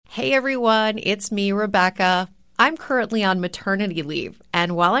Hey everyone, it's me, Rebecca. I'm currently on maternity leave,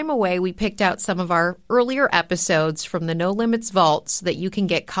 and while I'm away, we picked out some of our earlier episodes from the No Limits vault so that you can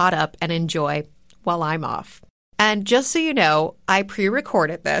get caught up and enjoy while I'm off. And just so you know, I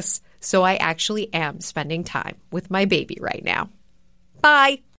pre-recorded this, so I actually am spending time with my baby right now.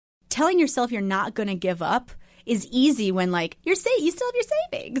 Bye! Telling yourself you're not going to give up is easy when, like, you still have your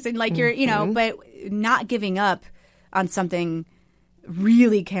savings and, like, you're, but not giving up on something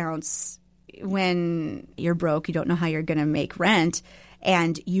really counts when you're broke, you don't know how you're going to make rent,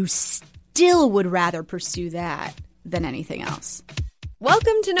 and you still would rather pursue that than anything else.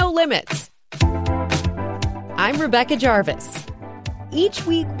 Welcome to No Limits. I'm Rebecca Jarvis. Each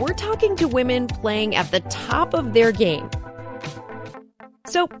week, we're talking to women playing at the top of their game.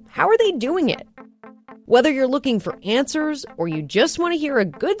 So, how are they doing it? Whether you're looking for answers or you just want to hear a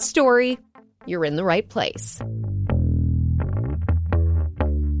good story, you're in the right place.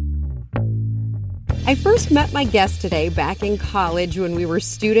 I first met my guest today back in college when we were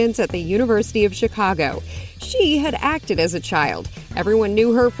students at the University of Chicago. She had acted as a child. Everyone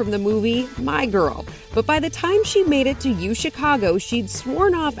knew her from the movie My Girl. But by the time she made it to UChicago, she'd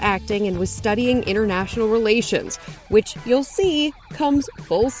sworn off acting and was studying international relations, which you'll see comes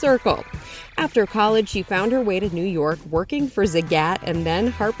full circle. After college, she found her way to New York, working for Zagat and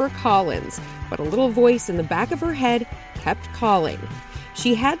then HarperCollins. But a little voice in the back of her head kept calling.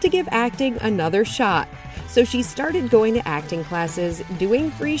 She had to give acting another shot. So she started going to acting classes,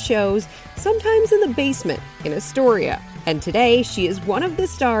 doing free shows, sometimes in the basement in Astoria. And today, she is one of the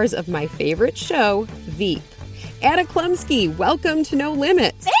stars of my favorite show, Veep. Anna Chlumsky, welcome to No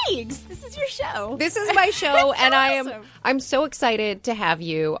Limits. Thanks! This is your show. This is my show, and awesome. I'm so excited to have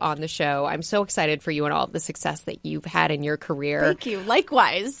you on the show. I'm so excited for you and all of the success that you've had in your career. Thank you.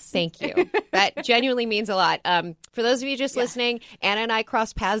 Likewise. Thank you. That genuinely means a lot. For those of you just listening, Anna and I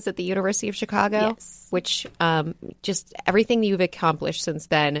crossed paths at the University of Chicago, which just everything that you've accomplished since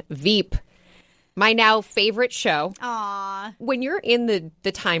then, Veep, my now favorite show. Aww. When you're in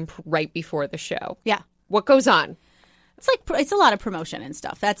the time right before the show, what goes on? It's a lot of promotion and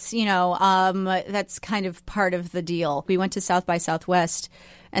stuff. That's, that's kind of part of the deal. We went to South by Southwest,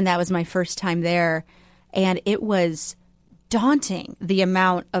 and that was my first time there. And it was daunting, the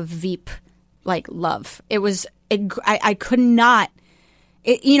amount of Veep, love. It was, I could not,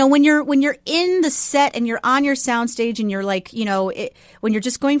 when you're in the set and you're on your soundstage and you're when you're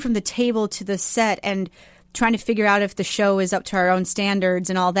just going from the table to the set and trying to figure out if the show is up to our own standards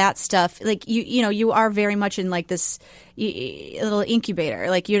and all that stuff. You are very much in this little incubator,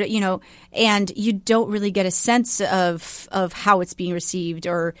 and you don't really get a sense of how it's being received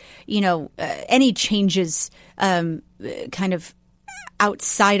or, any changes kind of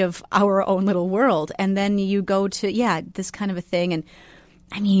outside of our own little world. And then you go to, this kind of a thing. And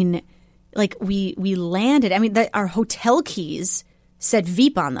I mean, we landed, our hotel keys said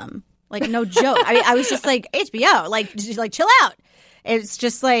Veep on them. No joke. I was just HBO, chill out. It's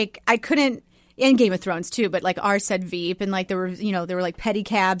just I couldn't, in Game of Thrones too, but ours said Veep, and there were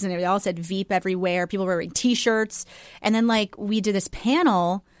pedicabs and they all said Veep everywhere. People were wearing T-shirts. And then we did this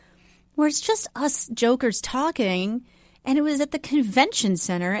panel where it's just us jokers talking, and it was at the convention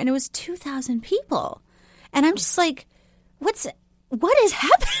center and it was 2,000 people. And I'm just what is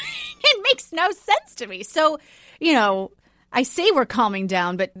happening? It makes no sense to me. So, I say we're calming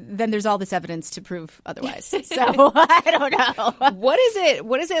down, but then there's all this evidence to prove otherwise. So I don't know. What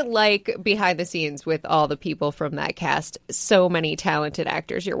is it like behind the scenes with all the people from that cast? So many talented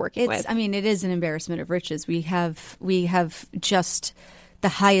actors you're working with. It is an embarrassment of riches. We have just the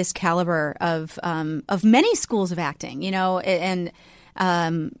highest caliber of many schools of acting, and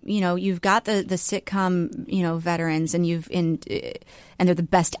you've got the sitcom, veterans, and they're the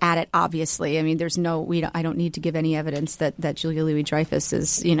best at it, obviously. I don't need to give any evidence that Julia Louis-Dreyfus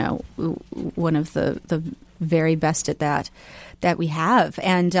is, one of the very best at that we have.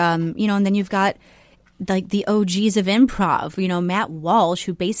 And, and then you've got the OGs of improv, Matt Walsh,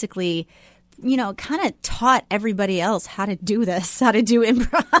 who basically, kind of taught everybody else how to do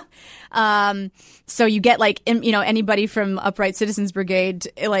improv. So you get anybody from Upright Citizens Brigade,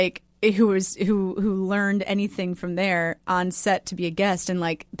 who learned anything from there on set to be a guest,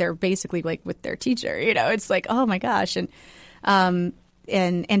 and they're basically with their teacher. It's oh my gosh, and Dave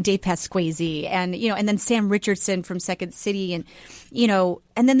Pasquazi, and then Sam Richardson from Second City, and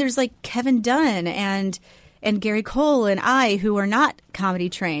then there's Kevin Dunn and Gary Cole and I, who are not comedy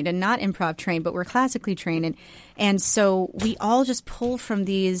trained and not improv trained, but we're classically trained, and so we all just pull from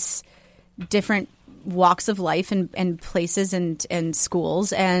these different walks of life and places and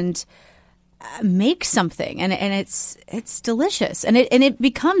schools, and make something, and it's delicious, and it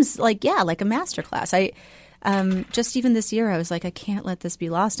becomes like a masterclass. Just even this year, I was like, I can't let this be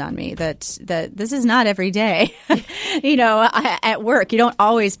lost on me that this is not every day. At work, you don't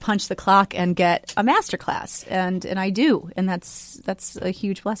always punch the clock and get a masterclass, and I do, and that's a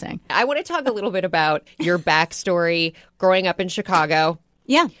huge blessing. I want to talk a little bit about your backstory growing up in Chicago.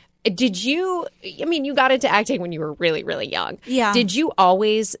 Yeah. Did you got into acting when you were really, really young. Yeah. Did you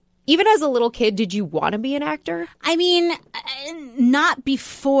always, even as a little kid, did you want to be an actor? I mean, not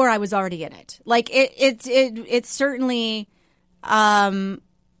before I was already in it. Like it certainly.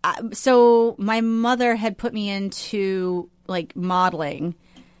 So my mother had put me into like modeling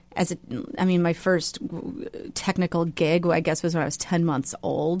my first technical gig, I guess, was when I was 10 months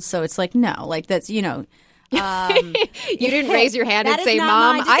old. So it's like, no, like that's, you didn't raise your hand and say,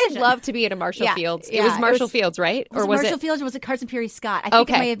 Mom, I'd love to be in a Marshall Fields. It was Marshall Fields, right? Or was Marshall Fields, or was it Carson Peary Scott? I think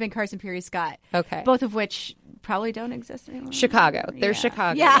it may have been Carson Peary Scott. Okay. Both of which probably don't exist anymore. Chicago. There's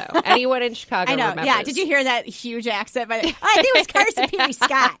Chicago, though. Anyone in Chicago I know. remembers. Yeah. Did you hear that huge accent? I think it was Carson Peary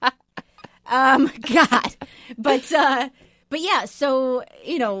Scott. God. But yeah, so,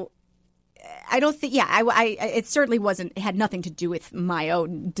 I don't think, it certainly wasn't, it had nothing to do with my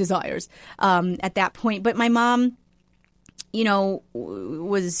own desires at that point. But my mom,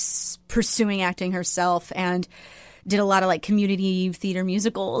 was pursuing acting herself and did a lot of like community theater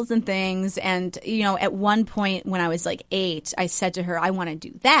musicals and things. And, at one point when I was like 8, I said to her, I want to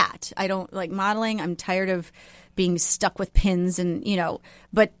do that. I don't like modeling. I'm tired of being stuck with pins and,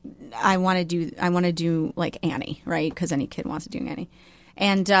 but I want to do like Annie, right? Because any kid wants to do Annie.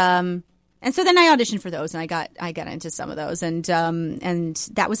 And so then I auditioned for those, and I got into some of those, and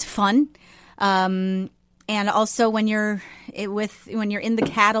that was fun. And also when you're in the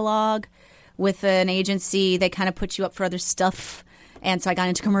catalog with an agency, they kind of put you up for other stuff. And so I got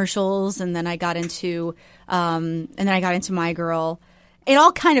into commercials, and then I got into My Girl. It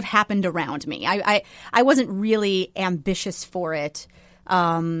all kind of happened around me. I wasn't really ambitious for it.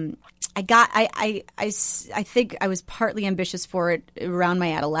 I think I was partly ambitious for it around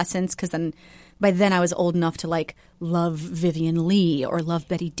my adolescence, because by then I was old enough to like love Vivian Leigh or love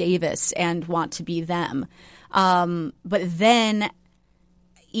Betty Davis and want to be them. But then,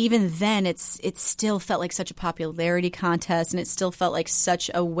 even then, it still felt like such a popularity contest, and it still felt like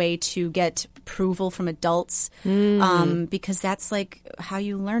such a way to get approval from adults, because that's like how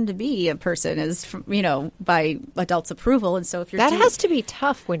you learn to be a person is, by adults' approval. And so if you're has to be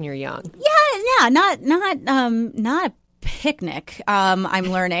tough when you're young. Yeah, not a picnic. I'm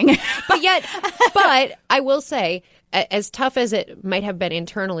learning, but I will say, as tough as it might have been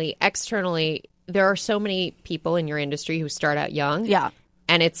internally, externally, there are so many people in your industry who start out young. Yeah.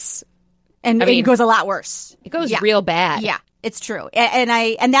 And it goes a lot worse. It goes real bad. Yeah, it's true.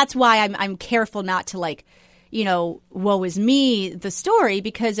 And that's why I'm careful not to like, woe is me the story,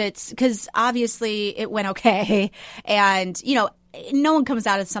 because obviously it went okay, and no one comes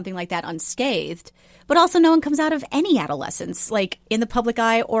out of something like that unscathed. But also no one comes out of any adolescence, like in the public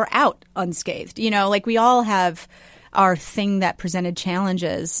eye or out, unscathed. Like we all have our thing that presented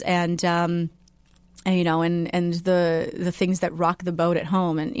challenges, and the things that rock the boat at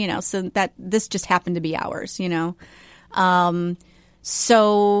home, and so that this just happened to be ours.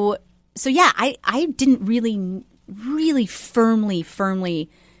 So yeah, I didn't really firmly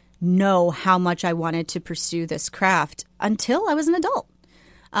know how much I wanted to pursue this craft until I was an adult.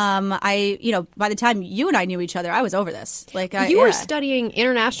 By the time you and I knew each other, I was over this. Like you were studying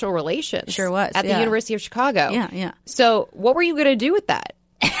international relations. Sure was. At the University of Chicago. Yeah. So what were you going to do with that?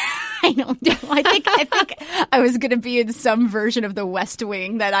 I don't know. I think I was going to be in some version of the West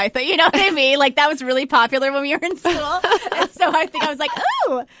Wing that I thought, you know what I mean? Like that was really popular when we were in school. And so I think I was like,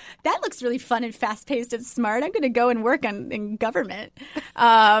 oh, that looks really fun and fast paced and smart. I'm going to go and work in government.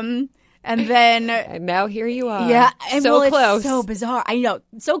 And now here you are. Yeah. And close. It's so bizarre. I know.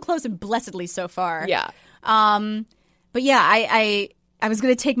 So close and blessedly so far. Yeah. But yeah, I was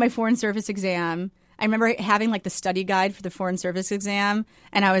going to take my Foreign Service exam. I remember having like the study guide for the Foreign Service exam,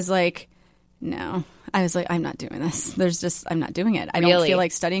 and I was like, no. I was like, I'm not doing this. I'm not doing it. I don't feel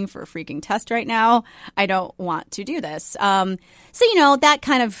like studying for a freaking test right now. I don't want to do this. So, that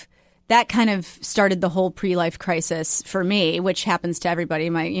kind of started the whole pre-life crisis for me, which happens to everybody.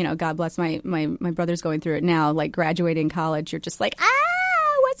 God bless my brother's going through it now. Like graduating college, you're just like,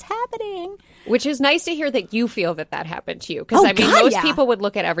 what's happening? Which is nice to hear that you feel that happened to you. Because, most people would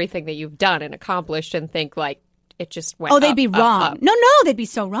look at everything that you've done and accomplished and think, like, it just went they'd be wrong. Up. No, they'd be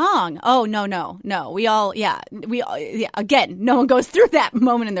so wrong. Oh, no. We all, again, no one goes through that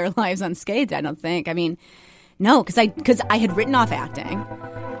moment in their lives unscathed, I don't think. No, because I had written off acting,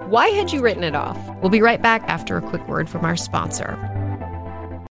 Why Had You Written It Off? We'll be right back after a quick word from our sponsor.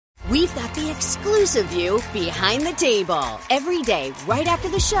 We've got the exclusive view behind the table. Every day, right after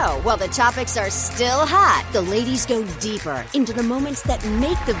the show, while the topics are still hot, the ladies go deeper into the moments that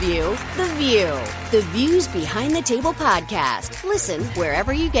make the View the View. The Views Behind the Table podcast. Listen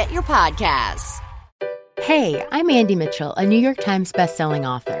wherever you get your podcasts. Hey, I'm Andy Mitchell, a New York Times bestselling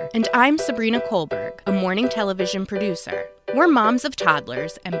author. And I'm Sabrina Kohlberg, a morning television producer. We're moms of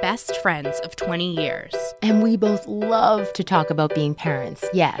toddlers and best friends of 20 years. And we both love to talk about being parents,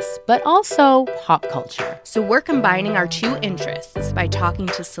 yes, but also pop culture. So we're combining our two interests by talking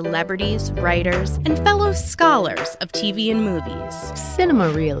to celebrities, writers, and fellow scholars of TV and movies. Cinema,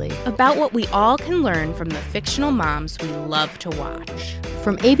 really. About what we all can learn from the fictional moms we love to watch.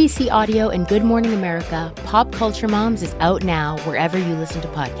 From ABC Audio and Good Morning America, Pop Culture Moms is out now wherever you listen to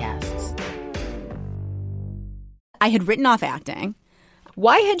podcasts. I had written off acting.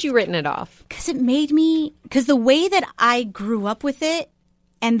 Why had you written it off? Because the way that I grew up with it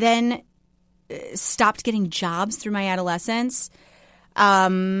and then stopped getting jobs through my adolescence,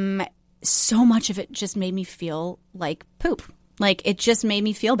 so much of it just made me feel like poop. Like, it just made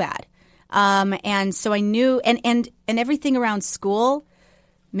me feel bad. And so I knew, and everything around school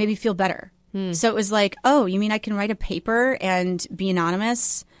made me feel better. So it was like, oh, you mean I can write a paper and be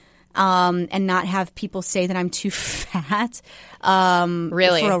anonymous? And not have people say that I'm too fat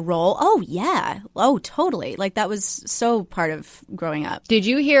really? For a role. Oh, yeah. Oh, totally. Like, that was so part of growing up. Did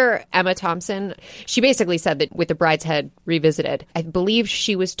you hear Emma Thompson? She basically said that with The Brideshead Revisited, I believe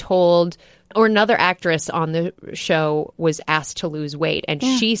she was told, or another actress on the show was asked to lose weight. And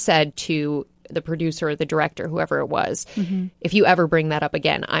she said to the producer or the director, whoever it was, if you ever bring that up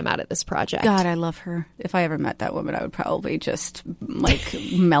again, I'm out of this project. God, I love her. If I ever met that woman, I would probably just like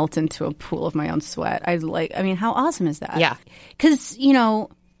melt into a pool of my own sweat. I mean, how awesome is that? Yeah. Because, you know,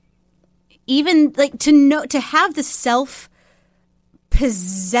 even like to have the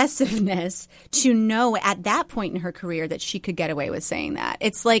self-possessiveness to know at that point in her career that she could get away with saying that.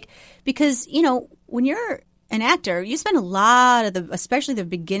 It's like, because, you know, when you're an actor, you spend a lot of especially the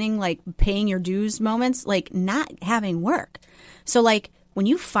beginning, like paying your dues moments, like not having work. So like when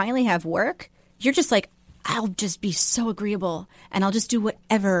you finally have work, you're just like, I'll just be so agreeable and I'll just do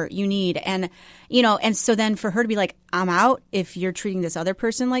whatever you need. And, you know, and so then for her to be like, I'm out if you're treating this other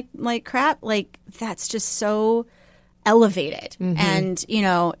person like crap, like that's just so elevated. And, you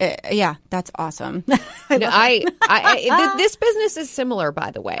know, yeah, that's awesome. This business is similar,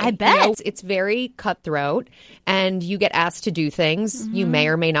 by the way. I bet. You know, it's very cutthroat and you get asked to do things. You may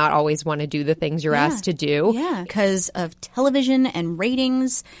or may not always want to do the things you're asked to do. Yeah, because of television and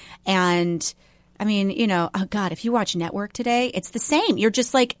ratings. And I mean, you know, oh God, if you watch Network today, it's the same. You're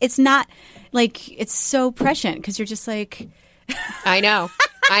just like, it's not like, it's so prescient because you're just like. I know.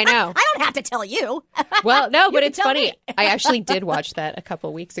 I don't have to tell you. Well, no, but it's funny. I actually did watch that a couple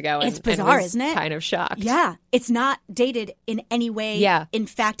of weeks ago. It's bizarre, and was isn't it? Kind of shocked. Yeah. It's not dated in any way. Yeah. In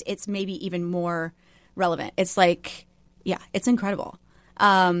fact, it's maybe even more relevant. It's like, yeah, it's incredible.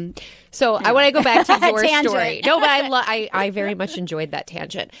 So I want to go back to your story. No, but I very much enjoyed that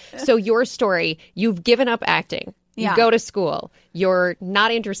tangent. So your story, you've given up acting. You go to school. You're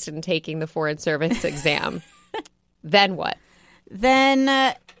not interested in taking the Foreign Service exam. Then what? Then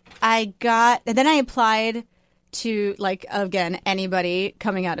I applied to, like, again, anybody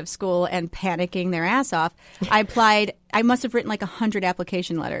coming out of school and panicking their ass off. I must have written like 100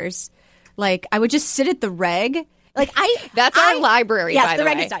 application letters. Like, I would just sit at the reg. Like, That's our library, by the way. Yes, the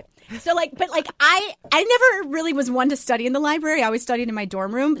reg is time. So, like, but, like, I never really was one to study in the library. I always studied in my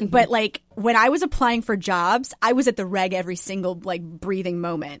dorm room. But, like, when I was applying for jobs, I was at the reg every single, like, breathing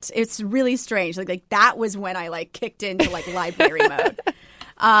moment. It's really strange. Like that was when I, like, kicked into, like, library mode.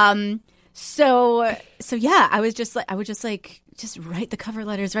 So yeah, I would just write the cover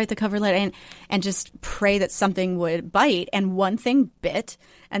letters, and just pray that something would bite. And one thing bit,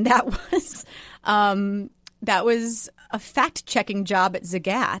 and that was a fact-checking job at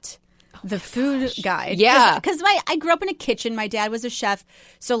Zagat, the food guide. Yeah. Because I grew up in a kitchen. My dad was a chef.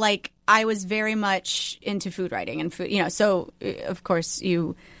 So, like, I was very much into food writing and food, you know. So, of course,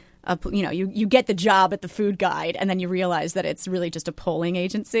 you get the job at the food guide and then you realize that it's really just a polling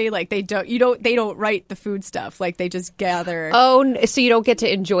agency. Like, they don't write the food stuff. Like, they just gather. Oh, so you don't get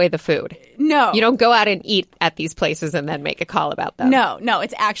to enjoy the food? No. You don't go out and eat at these places and then make a call about them? No,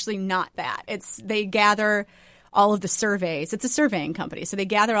 it's actually not that. They gather all of the surveys. It's a surveying company. So they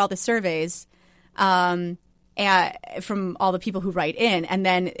gather all the surveys from all the people who write in. And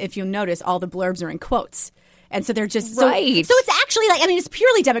then if you'll notice, all the blurbs are in quotes. And so they're just Right. So it's actually like, I mean, it's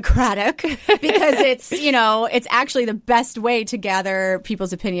purely democratic because it's, you know, it's actually the best way to gather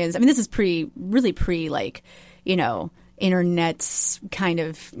people's opinions. I mean, this is really pre like, you know, internet's kind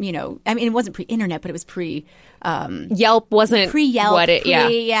of, you know, I mean, it wasn't pre-internet, but it was Yelp wasn't pre-Yelp, what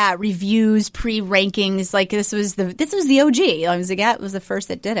it, reviews, pre-rankings. Like this was the OG. It was the first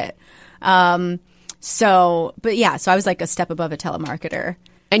that did it. So I was like a step above a telemarketer.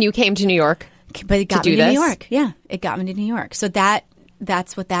 And you came to New York. But it got me to this? New York. Yeah, it got me to New York. So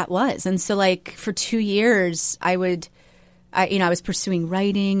that's what that was. And so like for 2 years, I was pursuing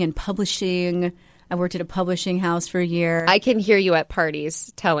writing and publishing. I worked at a publishing house for a year. I can hear you at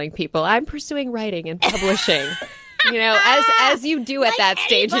parties telling people, I'm pursuing writing and publishing. You know, as you do at like that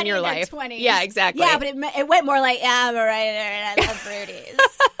stage in your their life. 20s. Yeah, exactly. Yeah, but it went more like, yeah, I'm a writer and I love fruities.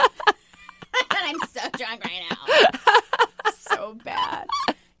 And I'm so drunk right now. So bad.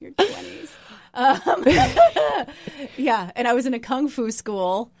 Your 20s. Yeah, and I was in a kung fu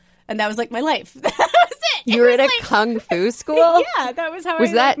school, and that was like my life. That was it. You were at a kung fu school? Yeah, that was how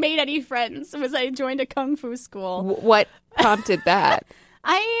I made any friends. Was I joined a kung fu school. What prompted that?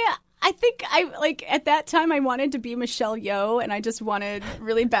 I think at that time I wanted to be Michelle Yeoh, and I just wanted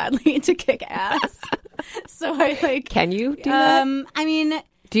really badly to kick ass. So Can you do that? I mean,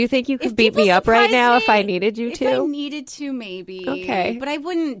 do you think you could beat me up right now if I needed you to? If I needed to, maybe. Okay. But I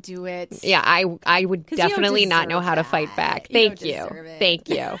wouldn't do it. Yeah, I would definitely not know how to fight back. Thank you. Thank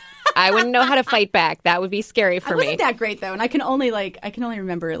you. I wouldn't know how to fight back. That would be scary for me. It wasn't that great though, and I can only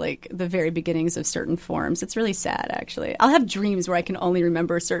remember like the very beginnings of certain forms. It's really sad, actually. I'll have dreams where I can only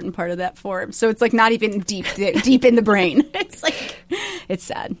remember a certain part of that form, so it's like not even deep in the brain. It's like it's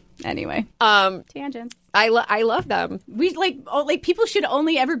sad. Anyway, tangents. I love them. We like people should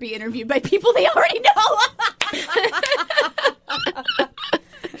only ever be interviewed by people they already know.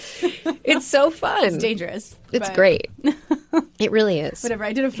 It's so fun. It's dangerous. It's great. It really is. Whatever.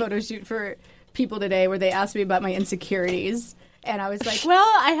 I did a photo shoot for People today where they asked me about my insecurities. And I was like, well,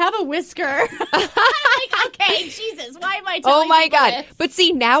 I have a whisker. I'm like, okay, Jesus, why am I telling Oh my people God. this? But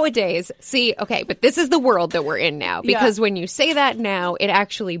see, nowadays, but this is the world that we're in now. Because when you say that now, it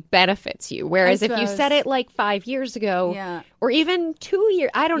actually benefits you. Whereas if you said it like 5 years ago or even 2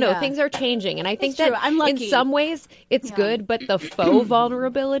 years, I don't know, things are changing. And I think that I'm lucky. in some ways it's good, but the faux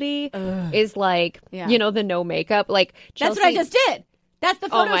vulnerability is like, you know, the no makeup. Like Chelsea, that's what I just did. That's the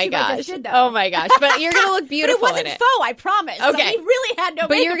photo shoot I just did, though. Oh my gosh. But you're going to look beautiful but it wasn't in it. faux, I promise. Okay. So he really had no makeup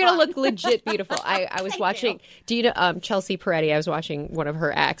But you're going to on. look legit beautiful. I was watching, do you know Chelsea Peretti? I was watching one of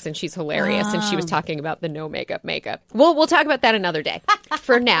her acts and she's hilarious. And she was talking about the no makeup. We'll talk about that another day.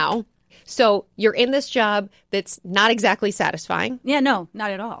 For now. So you're in this job that's not exactly satisfying. Yeah, no,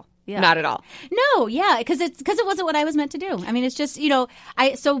 not at all. Yeah. Not at all. No, yeah, because it wasn't what I was meant to do. I mean, it's just, you know,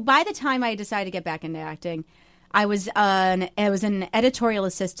 so by the time I decided to get back into acting, I was an editorial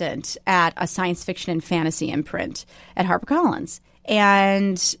assistant at a science fiction and fantasy imprint at HarperCollins.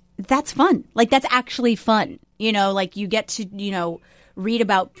 And that's fun. Like, that's actually fun. You know, like you get to, you know, read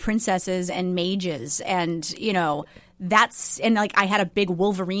about princesses and mages and, you know, and like I had a big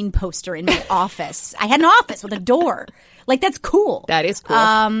Wolverine poster in my office. I had an office with a door. Like, that's cool. That is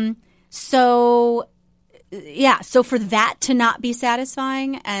cool. So for that to not be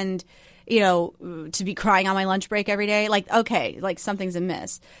satisfying and, you know, to be crying on my lunch break every day, like, okay, like something's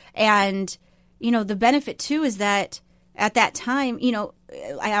amiss. And, you know, the benefit too is that at that time, you know,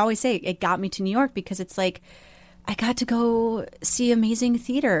 I always say it got me to New York because it's like I got to go see amazing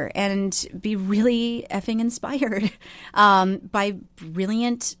theater and be really effing inspired by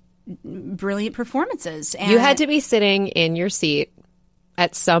brilliant performances. And you had to be sitting in your seat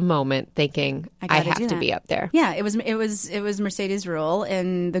at some moment thinking, I have to be up there. Yeah, it was Mercedes Ruehl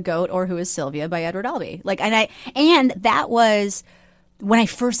in The Goat or Who is Sylvia by Edward Albee. Like, and that was when I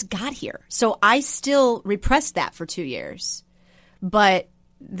first got here. So I still repressed that for 2 years. But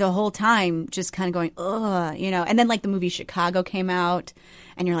the whole time just kind of going, ugh, you know. And then like the movie Chicago came out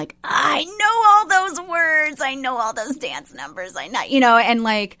and you're like, I know all those words. I know all those dance numbers. I know, you know, and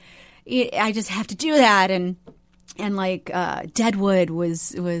like I just have to do that. And like Deadwood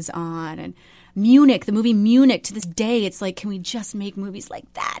was on, and Munich, the movie Munich. To this day, it's like, can we just make movies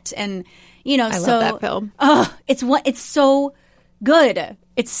like that? And you know, I love that film. It's so good.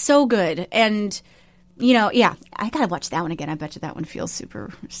 It's so good, and you know, yeah, I gotta watch that one again. I bet you that one feels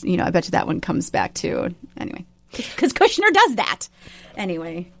super. You know, I bet you that one comes back too. Anyway, because Kushner does that.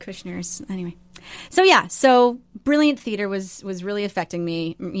 Anyway. So yeah, so brilliant theater was really affecting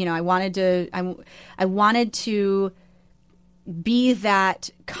me. You know, I wanted to be that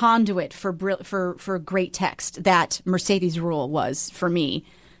conduit for great text that Mercedes Ruehl was for me.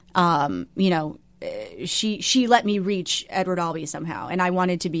 You know, she let me reach Edward Albee somehow, and I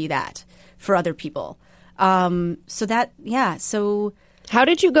wanted to be that for other people. So how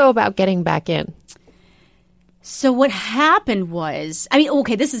did you go about getting back in? So what happened was, I mean,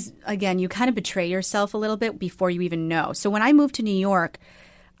 okay, this is, again, you kind of betray yourself a little bit before you even know. So when I moved to New York,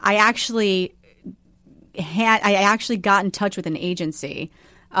 I actually got in touch with an agency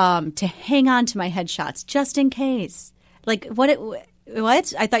to hang on to my headshots just in case. Like, what?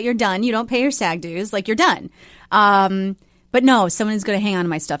 I thought you're done. You don't pay your SAG dues. Like, you're done. But no, someone's going to hang on to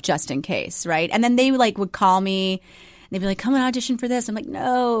my stuff just in case, right? And then they would call me. They'd be like, come and audition for this. I'm like,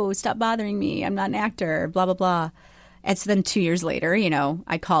 no, stop bothering me. I'm not an actor, blah, blah, blah. And so then 2 years later,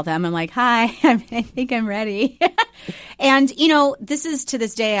 I call them. I'm like, hi, I think I'm ready. And, this is to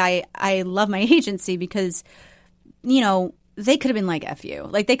this day, I love my agency because, they could have been like, F you.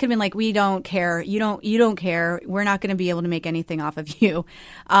 Like, they could have been like, we don't care. You don't care. We're not going to be able to make anything off of you.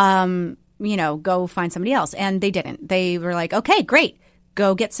 Go find somebody else. And they didn't. They were like, okay, great.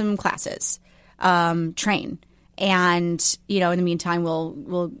 Go get some classes. Train. And, in the meantime,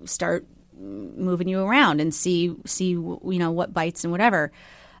 we'll start moving you around and see what bites and whatever.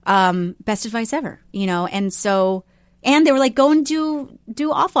 Best advice ever, And so, and they were like, go and do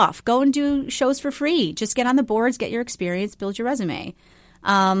off, go and do shows for free. Just get on the boards, get your experience, build your resume.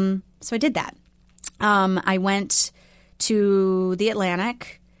 So I did that. I went to the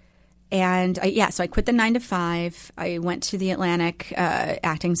Atlantic and so I quit the 9 to 5. I went to the Atlantic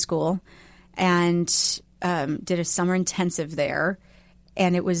acting school and did a summer intensive there,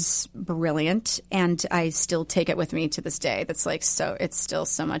 and it was brilliant. And I still take it with me to this day. That's like, so it's still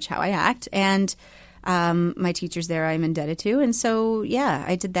so much how I act. And my teachers there I'm indebted to. And so,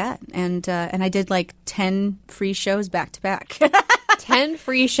 I did that. And I did like 10 free shows back to back. 10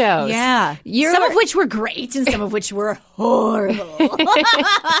 free shows. Yeah. Some of which were great and some of which were horrible.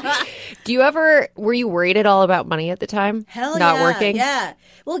 Were you worried at all about money at the time? Hell Not yeah. working? Yeah.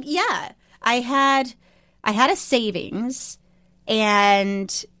 Well, yeah. I had a savings,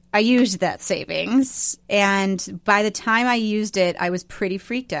 and I used that savings. And by the time I used it, I was pretty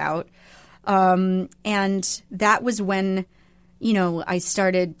freaked out. And that was when, I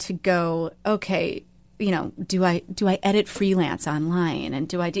started to go, okay, do I edit freelance online? And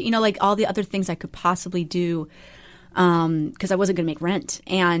do I do, like all the other things I could possibly do, because I wasn't going to make rent.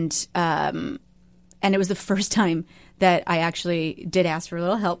 And it was the first time that I actually did ask for a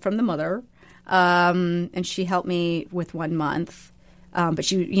little help from the mother. And she helped me with 1 month.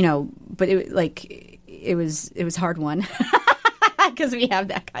 But it was hard one because we have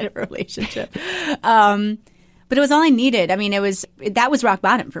that kind of relationship. But it was all I needed. I mean, that was rock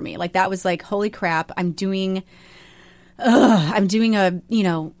bottom for me. Like, that was like, holy crap, I'm doing a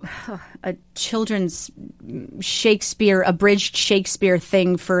children's abridged Shakespeare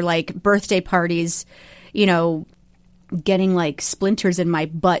thing for like birthday parties, getting like splinters in my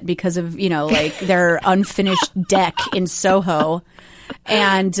butt because of, like their unfinished deck in Soho.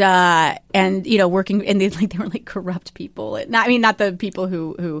 And working, and they were like corrupt people. Not the people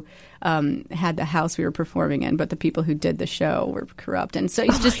who had the house we were performing in, but the people who did the show were corrupt. And so it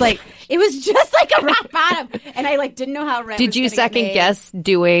was just like a rock bottom. And I didn't know how rent Did you second guess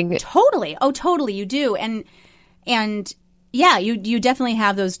doing? Totally. Oh, totally. You do. And yeah, you definitely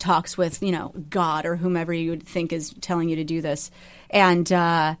have those talks with, God or whomever you would think is telling you to do this. And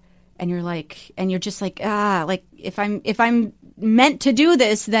you're like, and you're just like, if I'm meant to do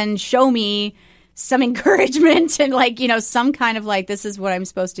this, then show me some encouragement and some kind of this is what I'm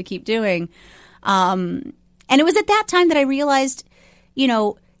supposed to keep doing. And it was at that time that I realized,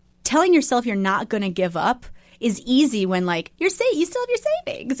 telling yourself you're not going to give up is easy when you still have your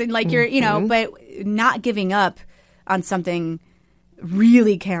savings and you're, but not giving up on something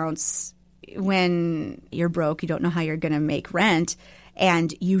really counts when you're broke, you don't know how you're going to make rent,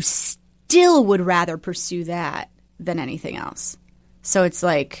 and you still would rather pursue that than anything else. So it's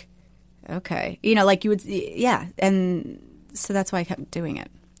like, okay, you would, yeah. And so that's why I kept doing it.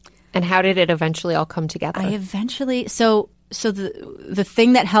 And how did it eventually all come together? So the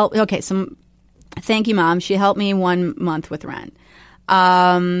thing that helped, okay, so thank you, Mom. She helped me 1 month with rent.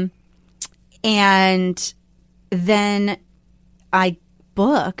 And then I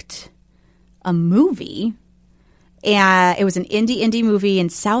booked a movie, and it was an indie movie in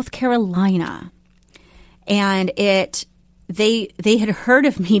South Carolina. And they had heard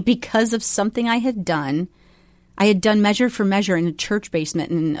of me because of something I had done. I had done Measure for Measure in a church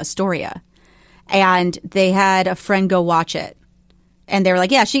basement in Astoria. And they had a friend go watch it. And they were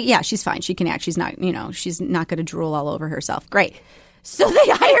like, she's fine. She can act. She's not, she's not going to drool all over herself. Great. So they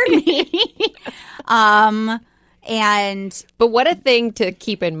hired me But what a thing to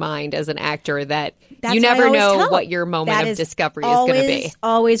keep in mind as an actor, that That's you what I never always know tell. what your moment That of is discovery is going to be.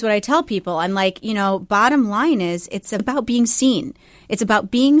 Always what I tell people. I'm like, bottom line is it's about being seen. It's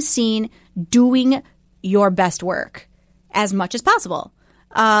about being seen doing your best work as much as possible.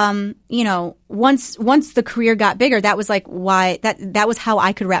 Once the career got bigger, that was like why that was how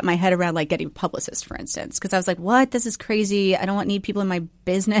I could wrap my head around like getting a publicist, for instance, because I was like, what? This is crazy. I don't need people in my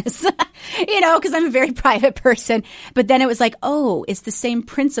business, because I'm a very private person. But then it was like, oh, it's the same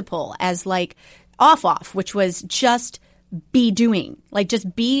principle as like off, which was just be doing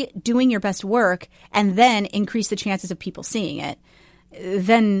your best work and then increase the chances of people seeing it.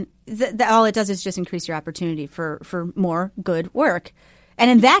 Then all it does is just increase your opportunity for more good work. And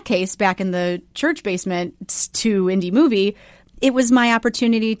in that case, back in the church basement to indie movie, it was my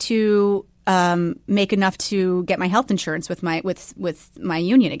opportunity to make enough to get my health insurance with my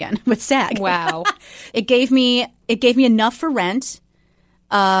union again, with SAG. Wow. It gave me enough for rent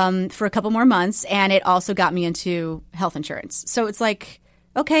for a couple more months, and it also got me into health insurance. So it's like,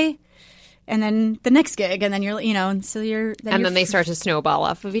 okay. And then the next gig, and then then they start to snowball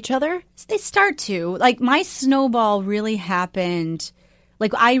off of each other? They start to. Like, my snowball really happened.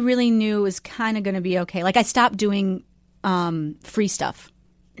 Like, I really knew it was kind of going to be okay. Like, I stopped doing free stuff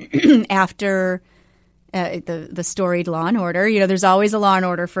after the storied Law and Order. There's always a Law and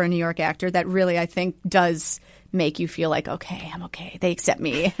Order for a New York actor that really, I think, does make you feel like, okay, I'm okay. They accept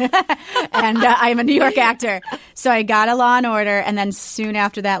me. And I'm a New York actor. So I got a Law and Order. And then soon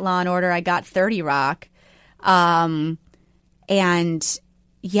after that Law and Order, I got 30 Rock. And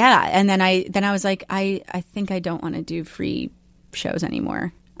yeah. And then I was like, I think I don't want to do free shows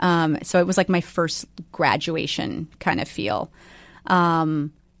anymore. So it was like my first graduation kind of feel.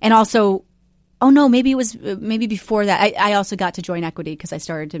 And also, oh no, maybe before that. I also got to join Equity because I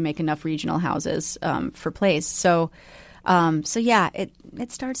started to make enough regional houses for plays. So yeah,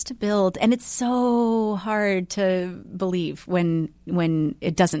 it starts to build, and it's so hard to believe when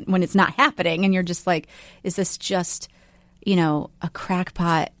it's not happening, and you're just like, is this just a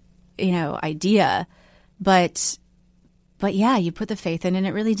crackpot idea? But yeah, you put the faith in, and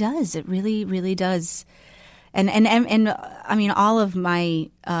it really does. It really, really does. And I mean, all of my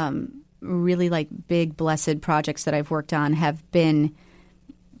really like big blessed projects that I've worked on have been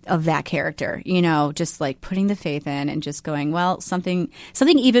of that character, just like putting the faith in and just going, well, something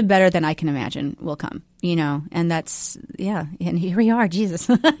even better than I can imagine will come, and that's, yeah. And here we are, Jesus.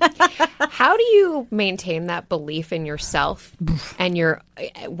 How do you maintain that belief in yourself and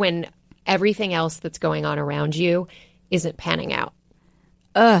when everything else that's going on around you isn't panning out?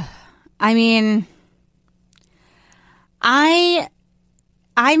 I mean, I'm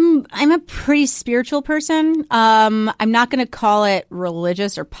a pretty spiritual person. I'm not going to call it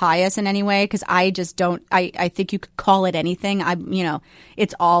religious or pious in any way, because I just don't. I think you could call it anything.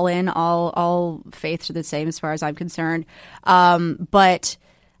 It's all in. All faiths are the same as far as I'm concerned. But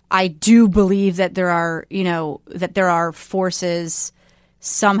I do believe that there are forces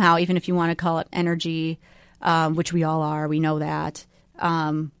somehow, even if you want to call it energy, which we all are. We know that.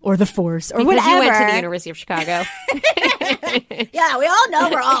 Or the Force, or because whatever. You went to the University of Chicago. Yeah, we all know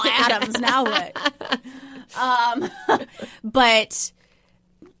we're all atoms. Now what?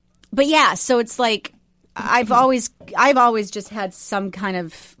 But yeah, so it's like I've always just had some kind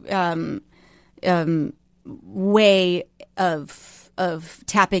of way of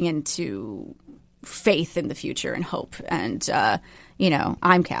tapping into faith in the future and hope, and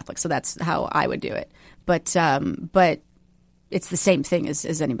I'm Catholic, so that's how I would do it. But it's the same thing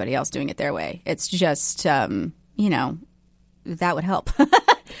as anybody else doing it their way. It's just, that would help. And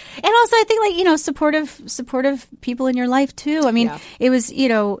also I think supportive people in your life too. I mean, yeah. It was,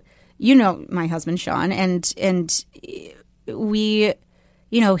 my husband, Sean, and we,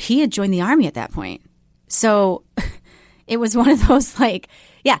 he had joined the Army at that point. So it was one of those like,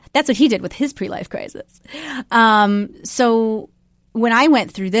 yeah, that's what he did with his pre-life crisis. So when I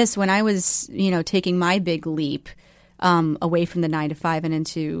went through this, when I was, taking my big leap, away from the 9-to-5 and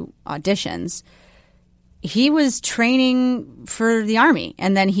into auditions, he was training for the Army,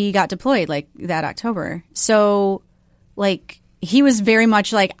 and then he got deployed like that October. So like he was very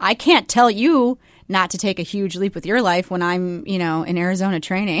much like, I can't tell you not to take a huge leap with your life when I'm, in Arizona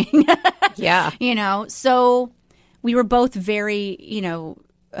training. Yeah. So we were both very,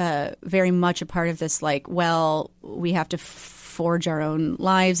 very much a part of this, like, well, we have to forge our own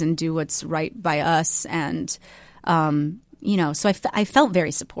lives and do what's right by us. And so I felt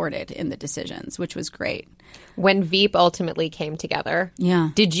very supported in the decisions, which was great. When Veep ultimately came together, yeah,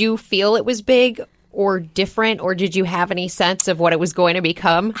 did you feel it was big or different, or did you have any sense of what it was going to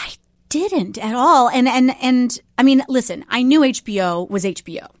become? didn't at all. And I mean, listen, I knew HBO was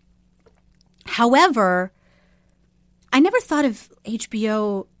HBO. However, I never thought of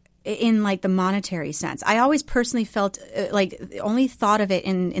HBO in like the monetary sense. I always personally felt only thought of it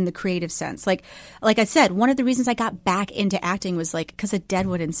in the creative sense. Like I said, one of the reasons I got back into acting was like because of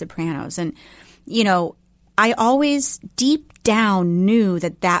Deadwood and Sopranos. And, you know, I always deep down knew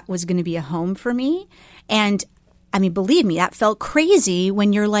that was going to be a home for me. And I mean, believe me, that felt crazy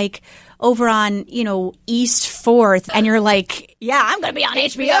when you're like over on, you know, East 4th and you're like, yeah, I'm going to be on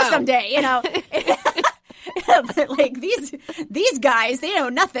HBO someday, you know. But like these guys, they know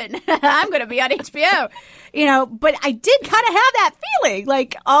nothing. I'm going to be on HBO, you know. But I did kind of have that feeling,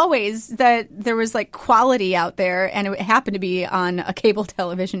 like always, that there was like quality out there, and it happened to be on a cable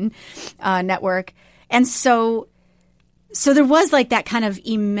television network, and so there was like that kind of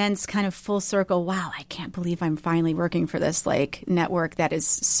immense kind of full circle. Wow, I can't believe I'm finally working for this like network that is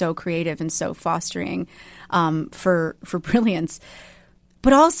so creative and so fostering for brilliance.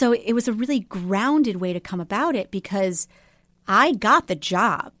 But also, it was a really grounded way to come about it because I got the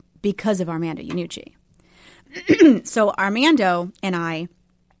job because of Armando Iannucci. So Armando and I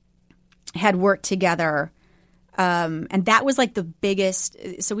had worked together, and that was like the biggest.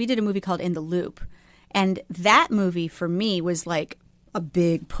 So we did a movie called In the Loop, and that movie for me was like a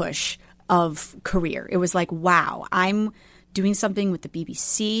big push of career. It was like, wow, I'm doing something with the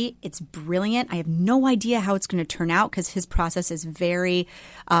BBC. It's brilliant. I have no idea how it's going to turn out because his process is very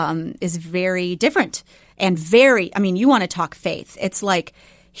different and very, I mean, you want to talk faith. It's like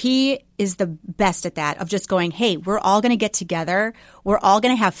he is the best at that, of just going, hey, we're all going to get together. We're all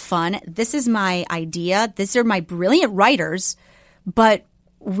going to have fun. This is my idea. These are my brilliant writers, but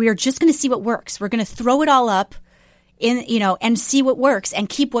we're just going to see what works. We're going to throw it all up in, you know, and see what works and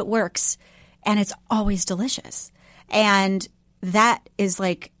keep what works. And it's always delicious. And that is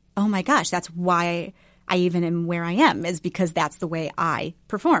like, oh my gosh, that's why I even am where I am, is because that's the way I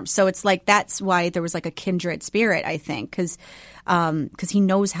perform. So it's like that's why there was like a kindred spirit, I think, because he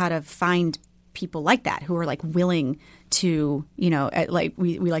knows how to find people like that who are like willing to, you know, like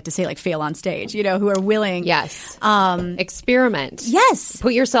we like to say, like fail on stage, you know, who are willing. Yes. Experiment. Yes.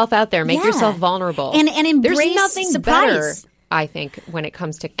 Put yourself out there. Make yourself vulnerable. And embrace There's nothing surprise. better, I think, when it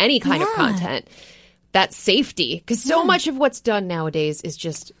comes to any kind of content. That safety, because so much of what's done nowadays is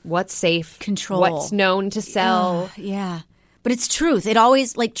just what's safe, control, what's known to sell. But it's truth. It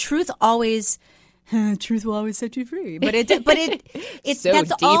always truth will always set you free. But it's so that's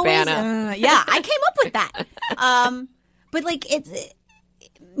deep, always Anna. I came up with that. But like it's,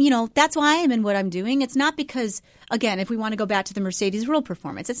 you know, that's why I'm in what I'm doing. It's not because, again, if we want to go back to the Mercedes Ruehl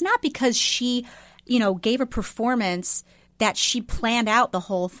performance, it's not because she, you know, gave a performance that she planned out the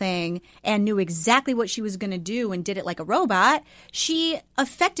whole thing and knew exactly what she was going to do and did it like a robot. She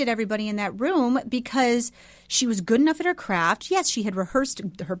affected everybody in that room because she was good enough at her craft. Yes, she had rehearsed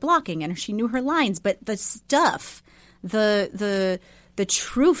her blocking and she knew her lines, but the stuff, the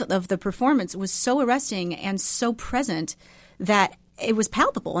truth of the performance was so arresting and so present that it was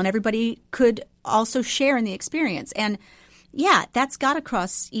palpable and everybody could also share in the experience. And yeah, that's got to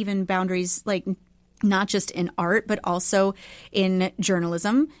cross even boundaries, like not just in art, but also in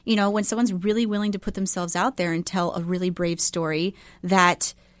journalism. You know, when someone's really willing to put themselves out there and tell a really brave story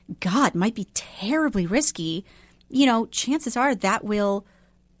that, God, might be terribly risky, you know, chances are that will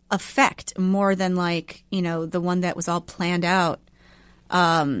affect more than like, you know, the one that was all planned out.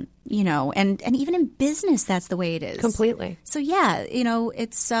 You know, and even in business, that's the way it is. Completely. So yeah, you know,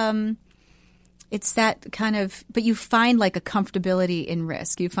 it's that kind of, but you find like a comfortability in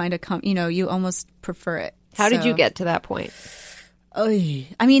risk. You find you know, you almost prefer it. How did you get to that point? I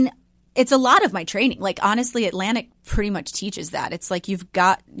mean, it's a lot of my training. Like honestly, Atlantic pretty much teaches that. It's like you've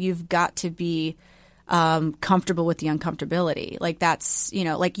got to be comfortable with the uncomfortability. Like that's, you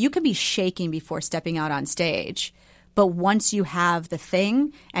know, like you could be shaking before stepping out on stage, but once you have the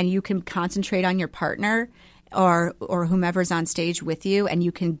thing and you can concentrate on your partner or whomever's on stage with you and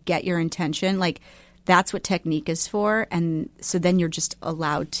you can get your intention, like that's what technique is for. And so then you're just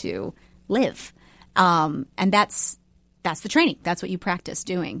allowed to live. And that's the training. That's what you practice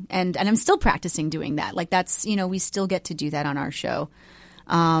doing. And I'm still practicing doing that. Like that's, you know, we still get to do that on our show.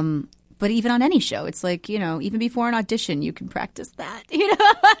 But even on any show, it's like, you know, even before an audition, you can practice that. You know,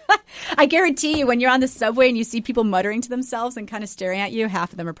 I guarantee you when you're on the subway and you see people muttering to themselves and kind of staring at you,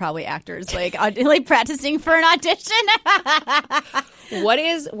 half of them are probably actors, like practicing for an audition. What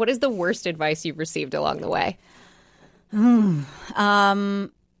is the worst advice you've received along the way?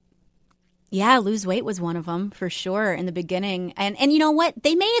 Yeah, lose weight was one of them for sure in the beginning. And you know what?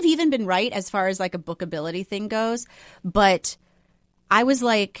 They may have even been right as far as like a bookability thing goes. But I was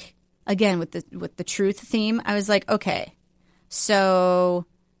like, again, with the truth theme, I was like, okay, so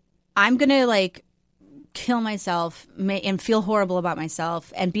I'm going to like kill myself and feel horrible about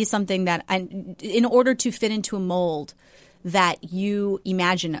myself and be something that in order to fit into a mold that you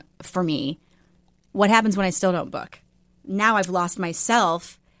imagine for me. What happens when I still don't book? Now I've lost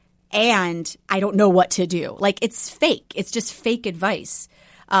myself and I don't know what to do. Like, it's fake. It's just fake advice.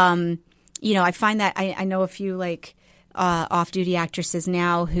 I find that I know a few like off-duty actresses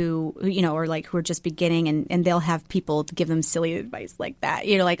now who are just beginning, and they'll have people give them silly advice like that.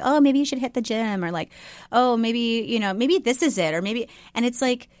 Like, oh, maybe you should hit the gym, or like, oh, maybe this is it, or maybe, and it's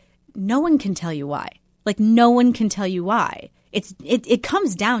like, no one can tell you why. Like, no one can tell you why. It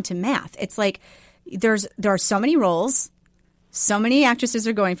comes down to math. It's like there are so many roles, so many actresses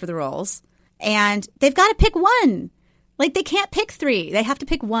are going for the roles, and they've got to pick one. Like, they can't pick three. They have to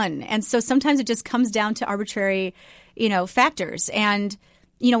pick one. And so sometimes it just comes down to arbitrary, factors. And,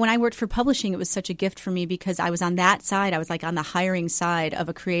 when I worked for publishing, it was such a gift for me because I was on that side. I was like on the hiring side of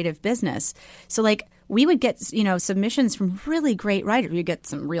a creative business. So like we would get, submissions from really great writers. We get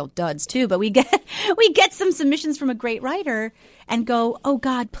some real duds too, but we get some submissions from a great writer and go, oh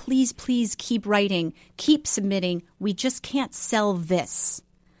God, please, please keep writing, keep submitting. We just can't sell this.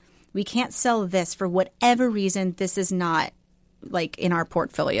 We can't sell this for whatever reason. This is not like in our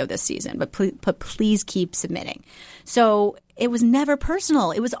portfolio this season, but please keep submitting. So it was never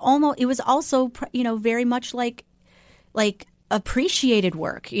personal. It was also, very much like appreciated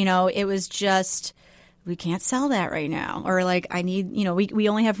work. It was just, we can't sell that right now. Or like, I need, we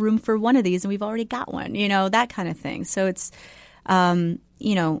only have room for one of these and we've already got one, that kind of thing. So it's, when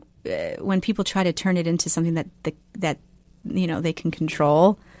people try to turn it into something that they can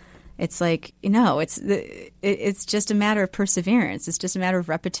control, it's like, it's just a matter of perseverance. It's just a matter of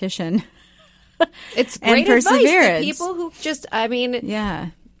repetition. It's great and advice perseverance. to people who just,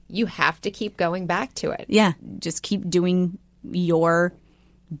 you have to keep going back to it. Yeah, just keep doing your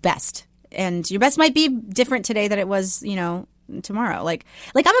best. And your best might be different today than it was, tomorrow. Like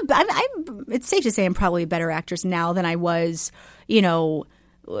I'm it's safe to say I'm probably a better actress now than I was, 10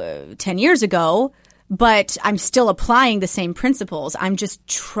 years ago. But I'm still applying the same principles. I'm just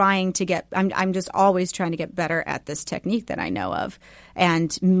I'm just always trying to get better at this technique that I know of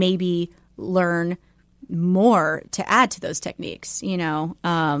and maybe learn more to add to those techniques,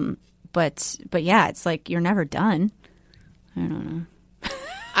 But yeah, it's like you're never done. I don't know.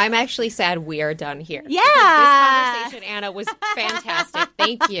 I'm actually sad we are done here. Yeah. This conversation, Anna, was fantastic.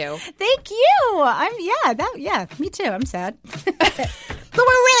 Thank you. Thank you. Me too. I'm sad.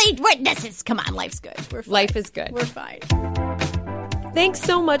 But this is, come on, life's good. We're fine. Life is good. We're fine. Thanks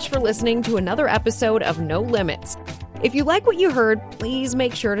so much for listening to another episode of No Limits. If you like what you heard, please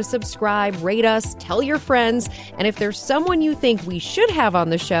make sure to subscribe, rate us, tell your friends, and if there's someone you think we should have on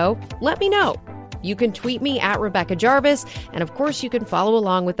the show, let me know. You can tweet me at Rebecca Jarvis, and of course you can follow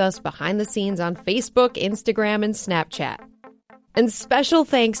along with us behind the scenes on Facebook, Instagram, and Snapchat. And special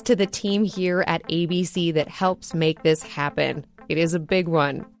thanks to the team here at ABC that helps make this happen. It is a big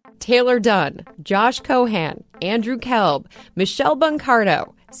one. Taylor Dunn, Josh Cohan, Andrew Kelb, Michelle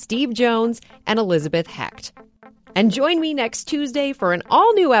Buncardo, Steve Jones, and Elizabeth Hecht. And join me next Tuesday for an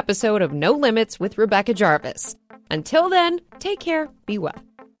all-new episode of No Limits with Rebecca Jarvis. Until then, take care, be well.